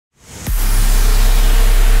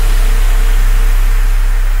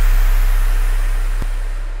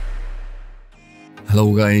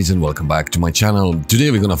Hello guys and welcome back to my channel. Today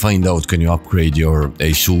we're gonna find out can you upgrade your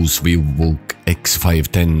Asus Vivobook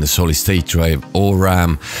X510 solid state drive or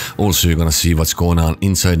RAM. Also you're gonna see what's going on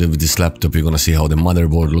inside of this laptop. You're gonna see how the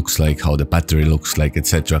motherboard looks like, how the battery looks like,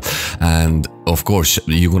 etc. And of course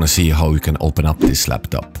you're gonna see how you can open up this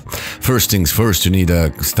laptop. First things first, you need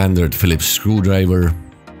a standard Phillips screwdriver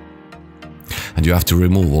and you have to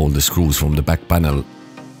remove all the screws from the back panel.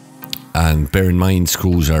 And bear in mind,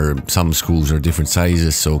 some screws are different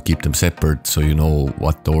sizes, so keep them separate so you know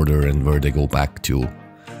what order and where they go back to.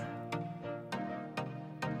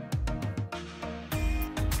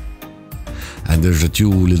 And there's a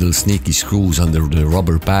two little sneaky screws under the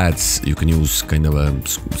rubber pads. You can use kind of a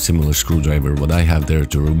similar screwdriver what I have there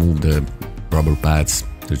to remove the rubber pads.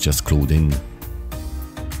 They're just glued in.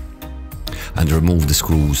 And remove the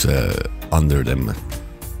screws under them.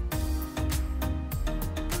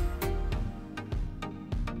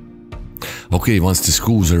 Okay, once the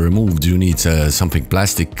screws are removed, you need something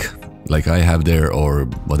plastic like I have there or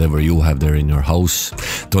whatever you have there in your house.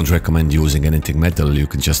 Don't recommend using anything metal, you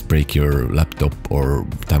can just break your laptop or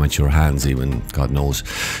damage your hands even, God knows.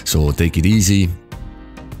 So take it easy,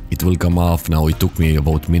 it will come off. Now it took me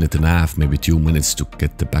about a minute and a half, maybe 2 minutes to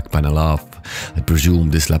get the back panel off. I presume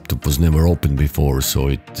this laptop was never opened before, so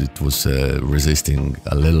it was resisting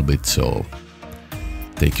a little bit, so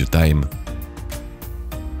take your time.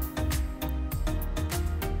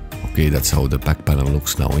 Okay, that's how the back panel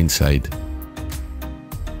looks now inside.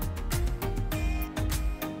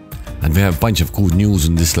 And we have a bunch of good news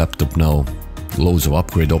in this laptop now. Loads of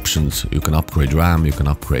upgrade options. You can upgrade RAM, you can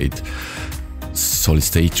upgrade solid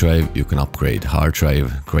state drive, you can upgrade hard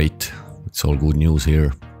drive. Great, it's all good news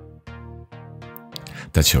here.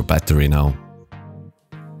 That's your battery now.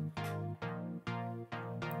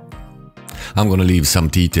 I'm gonna leave some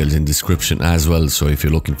details in the description as well, so if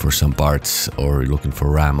you're looking for some parts or you're looking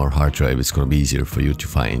for RAM or hard drive, it's gonna be easier for you to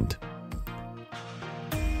find.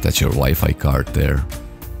 That's your Wi-Fi card there.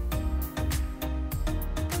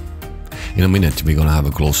 In a minute we're gonna have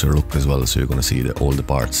a closer look as well, so you're gonna see all the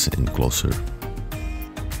parts in closer.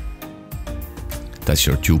 That's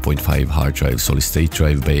your 2.5 hard drive solid state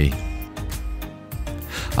drive bay.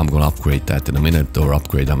 I'm gonna upgrade that in a minute, or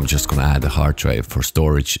upgrade, I'm just gonna add a hard drive for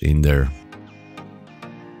storage in there.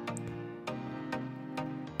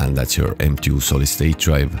 And that's your M2 solid state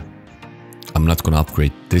drive. I'm not gonna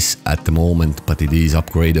upgrade this at the moment, but it is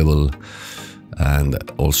upgradable. And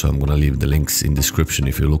also I'm gonna leave the links in description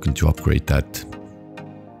if you're looking to upgrade that.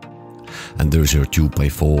 And there's your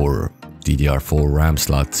 2x4 DDR4 RAM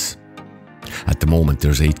slots. At the moment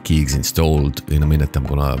there's 8 gigs installed. In a minute I'm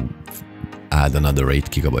gonna add another 8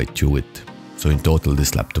 GB to it. So in total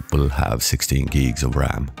this laptop will have 16 gigs of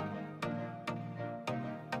RAM.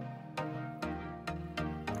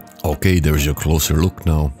 Okay, there's your closer look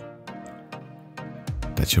now.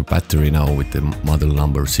 That's your battery now with the model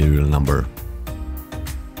number, serial number.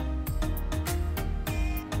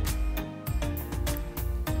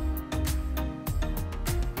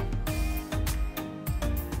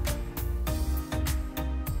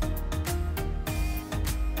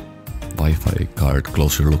 Wi-Fi card,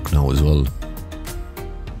 closer look now as well.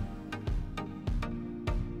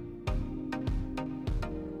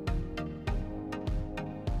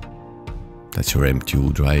 That's your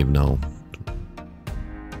M2 drive now.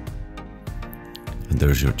 And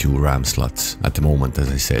there's your 2 RAM slots. At the moment,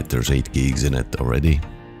 as I said, there's 8 gigs in it already.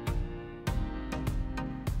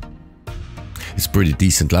 It's pretty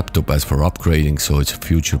decent laptop as for upgrading, so it's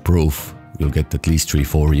future proof. You'll get at least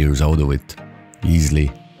 3-4 years out of it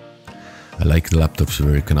easily. I like the laptops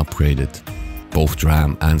where you can upgrade it. Both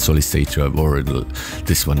RAM and solid state drive, or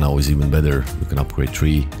this one now is even better. You can upgrade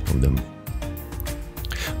 3 of them.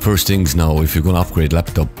 First things now, if you're gonna upgrade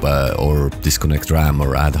laptop or disconnect RAM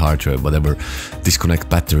or add hard drive, whatever, disconnect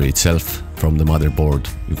battery itself from the motherboard.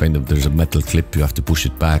 There's a metal clip, you have to push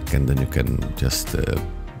it back and then you can just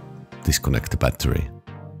disconnect the battery.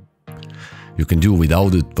 You can do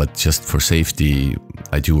without it, but just for safety,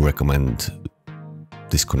 I do recommend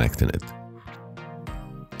disconnecting it.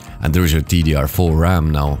 And there's your DDR4 RAM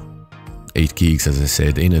now, 8 gigs as I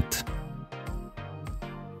said in it.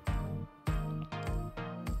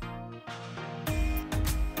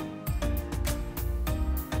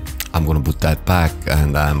 I'm gonna put that back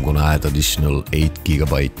and I'm gonna add additional 8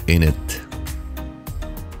 GB in it.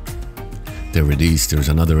 There it is, there's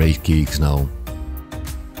another 8 gigs now.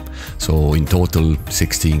 So in total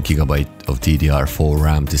 16 GB of DDR4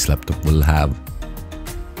 RAM this laptop will have.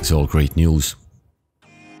 It's all great news.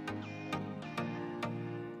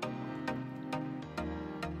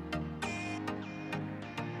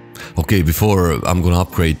 Okay, before I'm gonna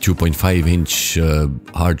upgrade 2.5-inch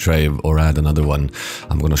hard drive or add another one,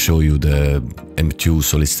 I'm gonna show you the M2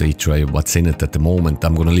 solid state drive, what's in it at the moment.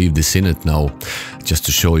 I'm gonna leave this in it now, just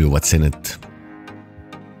to show you what's in it.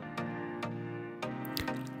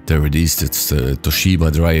 There it is, it's the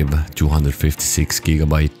Toshiba drive, 256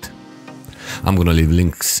 GB. I'm gonna leave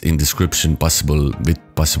links in description with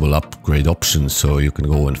possible upgrade options, so you can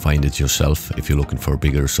go and find it yourself if you're looking for a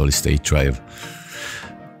bigger solid state drive.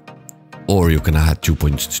 Or you can add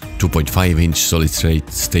 2.5-inch solid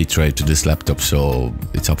state drive to this laptop, so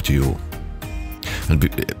it's up to you. And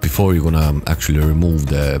before you're gonna actually remove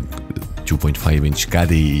the 2.5-inch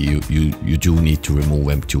caddy, you do need to remove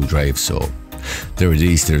M2 drive. So there it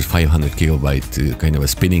is, there's 500 GB, kind of a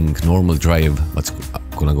spinning normal drive that's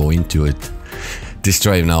gonna go into it. This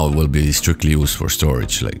drive now will be strictly used for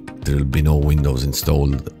storage, like there'll be no Windows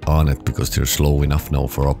installed on it because they're slow enough now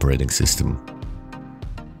for operating system.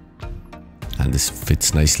 And this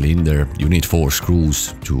fits nicely in there. You need 4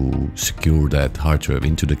 screws to secure that hard drive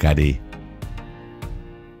into the caddy.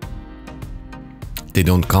 They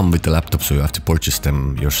don't come with the laptop, so you have to purchase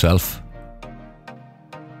them yourself.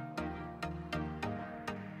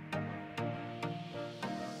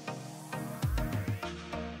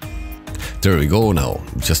 There we go now.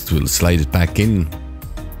 Just will slide it back in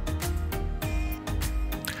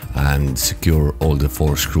and secure all the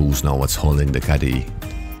 4 screws now what's holding the caddy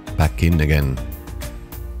back in again.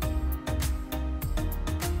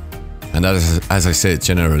 And as I said,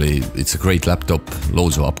 generally it's a great laptop,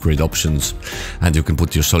 loads of upgrade options, and you can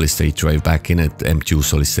put your solid state drive back in it, M2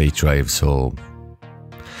 solid state drive. So,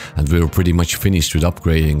 and we're pretty much finished with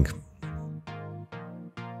upgrading.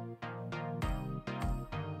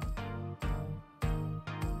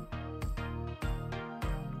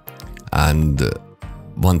 And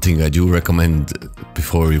one thing I do recommend,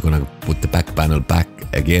 before you're gonna put the back panel back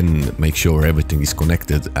again, make sure everything is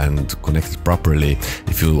connected and connected properly.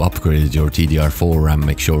 If you upgraded your DDR4 RAM,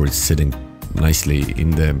 make sure it's sitting nicely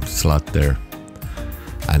in the slot there.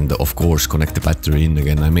 And of course, connect the battery in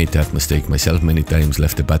again. I made that mistake myself many times,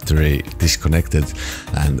 left the battery disconnected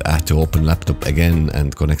and I had to open laptop again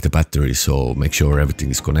and connect the battery. So make sure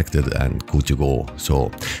everything is connected and good to go.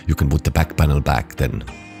 So you can put the back panel back then.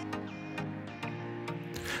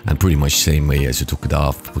 And pretty much same way as you took it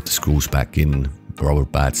off, put the screws back in, rubber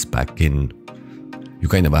pads back in. You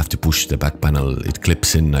kind of have to push the back panel, it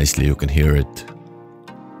clips in nicely, you can hear it.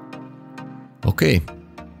 Okay,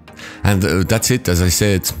 and that's it. As I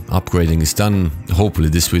said, upgrading is done. Hopefully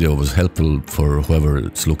this video was helpful for whoever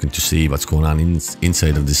is looking to see what's going on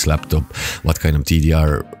inside of this laptop, what kind of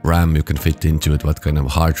DDR RAM you can fit into it, what kind of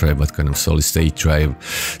hard drive, what kind of solid state drive.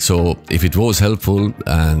 So if it was helpful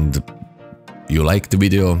and you liked the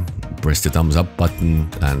video, press the thumbs up button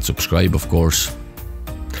and subscribe, of course.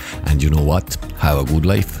 And you know what? Have a good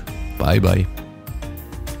life. Bye bye.